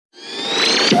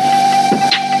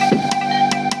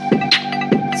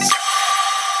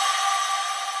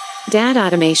DAD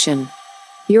Automation,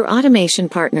 your automation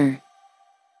partner.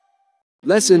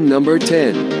 Lesson number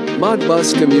 10.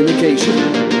 Modbus Communication.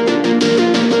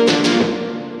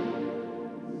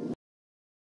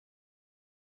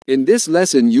 In this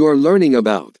lesson you are learning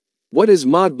about what is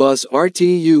Modbus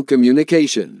RTU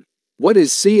communication, what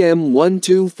is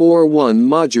CM1241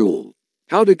 module,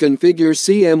 how to configure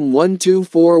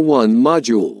CM1241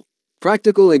 module,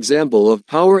 practical example of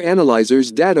power analyzer's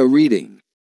data reading.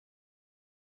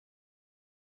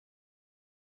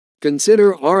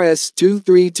 Consider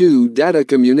RS-232 data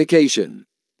communication.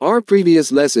 Our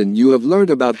previous lesson you have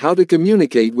learned about how to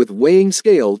communicate with weighing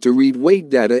scale to read weight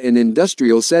data in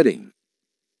industrial setting,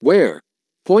 where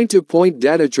point-to-point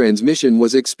data transmission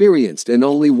was experienced and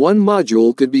only one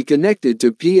module could be connected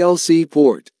to PLC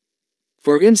port.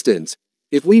 For instance,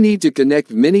 if we need to connect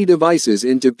many devices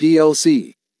into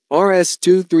PLC,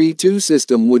 RS-232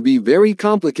 system would be very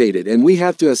complicated and we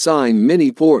have to assign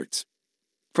many ports.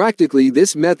 Practically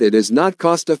this method is not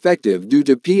cost-effective due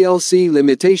to PLC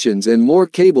limitations and more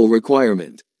cable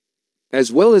requirement,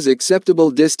 as well as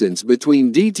acceptable distance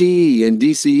between DTE and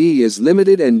DCE is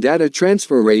limited and data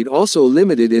transfer rate also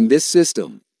limited in this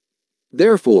system.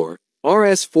 Therefore,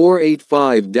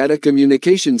 RS-485 data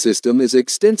communication system is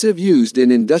extensive used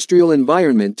in industrial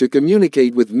environment to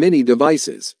communicate with many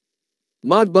devices.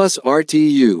 Modbus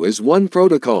RTU is one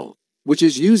protocol, which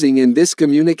is using in this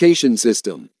communication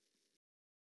system.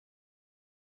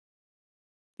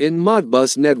 In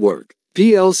Modbus network,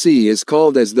 PLC is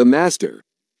called as the master.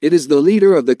 It is the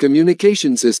leader of the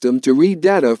communication system to read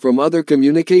data from other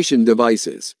communication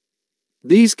devices.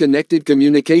 These connected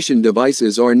communication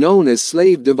devices are known as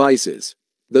slave devices.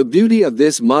 The beauty of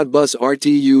this Modbus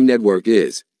RTU network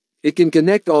is, it can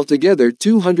connect altogether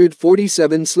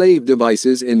 247 slave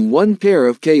devices in one pair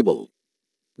of cable.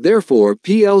 Therefore,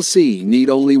 PLC need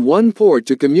only one port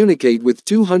to communicate with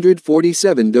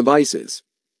 247 devices.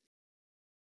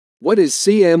 What is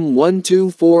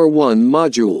CM1241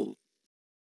 module?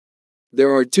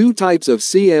 There are two types of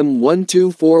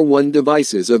CM1241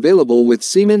 devices available with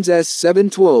Siemens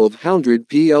S71200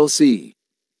 PLC.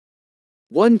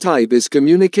 One type is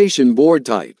communication board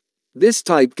type. This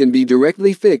type can be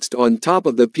directly fixed on top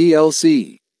of the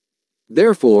PLC.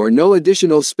 Therefore, no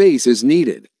additional space is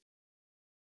needed.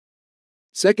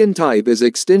 Second type is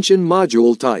extension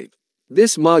module type.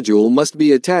 This module must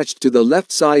be attached to the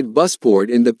left side bus port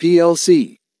in the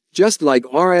PLC, just like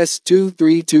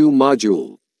RS-232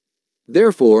 module.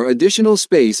 Therefore, additional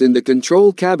space in the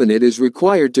control cabinet is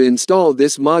required to install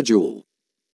this module.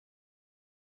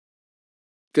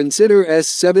 Consider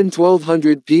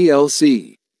S71200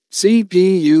 PLC,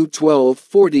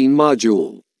 CPU1214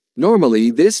 module.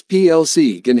 Normally, this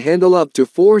PLC can handle up to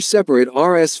 4 separate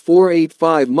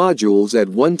RS-485 modules at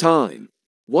one time.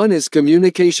 One is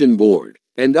communication board,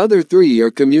 and other 3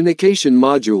 are communication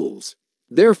modules.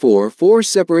 Therefore, 4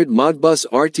 separate Modbus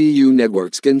RTU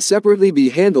networks can separately be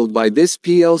handled by this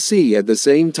PLC at the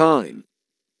same time.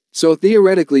 So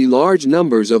theoretically large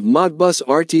numbers of Modbus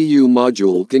RTU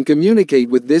module can communicate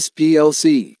with this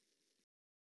PLC.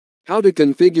 How to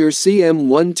configure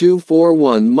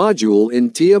CM1241 module in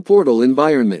TIA Portal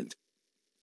environment.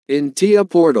 In TIA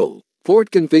Portal,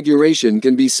 port configuration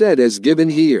can be set as given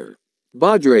here.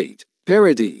 Baud rate,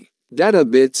 parity, data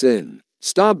bits and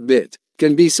stop bit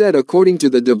can be set according to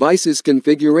the device's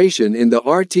configuration in the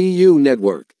RTU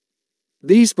network.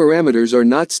 These parameters are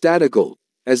not statical,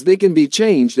 as they can be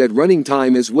changed at running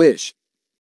time as wish.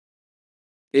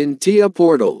 In TIA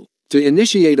Portal, to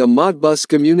initiate a Modbus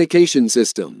communication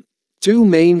system, 2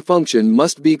 main functions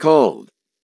must be called.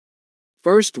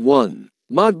 First one,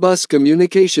 Modbus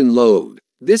communication load.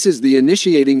 This is the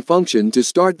initiating function to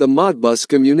start the Modbus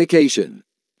communication.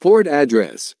 Port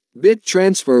address, bit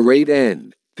transfer rate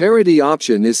and parity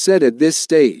option is set at this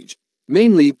stage.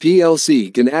 Mainly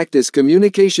PLC can act as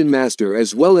communication master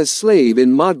as well as slave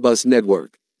in Modbus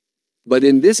network. But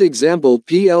in this example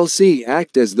PLC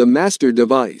act as the master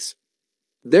device.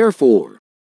 Therefore,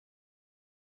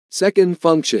 second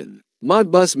function,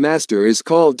 Modbus master is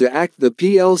called to act the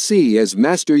PLC as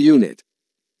master unit.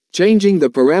 Changing the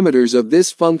parameters of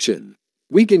this function,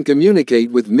 we can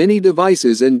communicate with many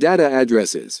devices and data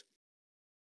addresses.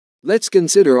 Let's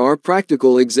consider our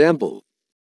practical example.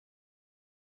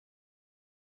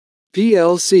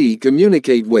 PLC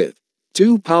communicate with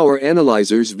 2 power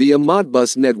analyzers via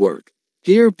Modbus network.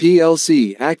 Here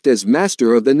PLC act as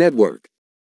master of the network.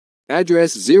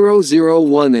 Address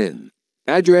 001 and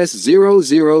address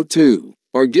 002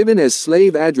 are given as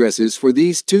slave addresses for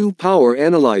these 2 power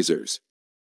analyzers.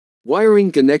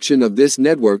 Wiring connection of this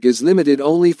network is limited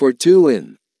only for 2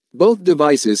 in. Both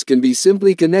devices can be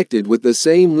simply connected with the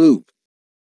same loop.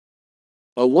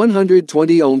 A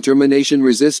 120 ohm termination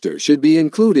resistor should be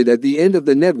included at the end of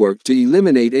the network to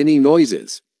eliminate any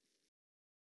noises.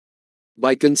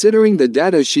 By considering the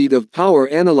data sheet of Power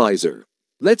Analyzer,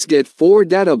 let's get 4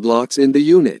 data blocks in the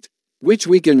unit, which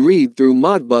we can read through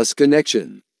Modbus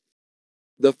connection.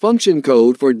 The function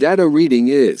code for data reading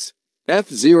is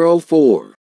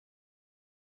F04.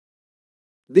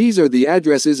 These are the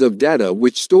addresses of data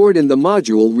which stored in the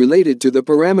module related to the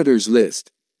parameters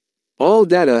list. All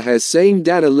data has same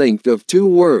data length of 2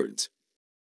 words.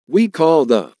 We call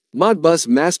the Modbus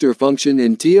master function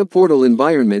in TIA Portal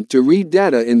environment to read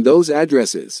data in those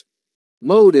addresses.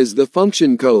 Mode is the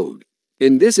function code.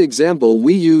 In this example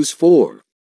we use 4.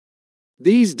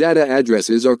 These data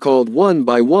addresses are called one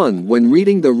by one when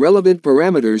reading the relevant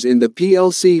parameters in the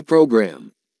PLC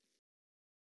program.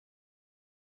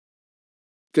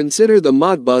 Consider the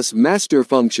Modbus master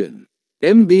function.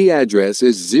 MB address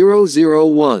is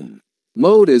 001.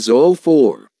 Mode is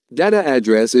 04. Data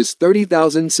address is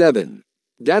 30,007.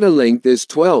 Data length is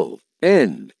 12.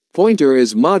 End pointer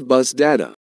is Modbus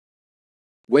data.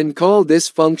 When called this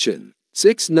function,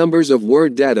 6 numbers of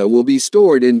word data will be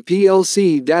stored in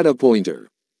PLC data pointer.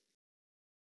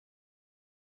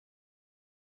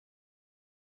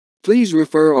 Please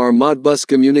refer our Modbus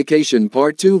Communication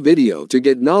Part 2 video to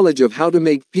get knowledge of how to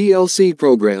make PLC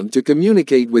program to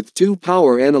communicate with 2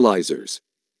 power analyzers.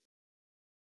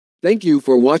 Thank you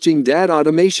for watching DAD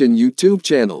Automation YouTube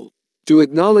channel. To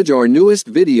acknowledge our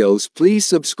newest videos, please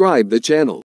subscribe the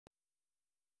channel.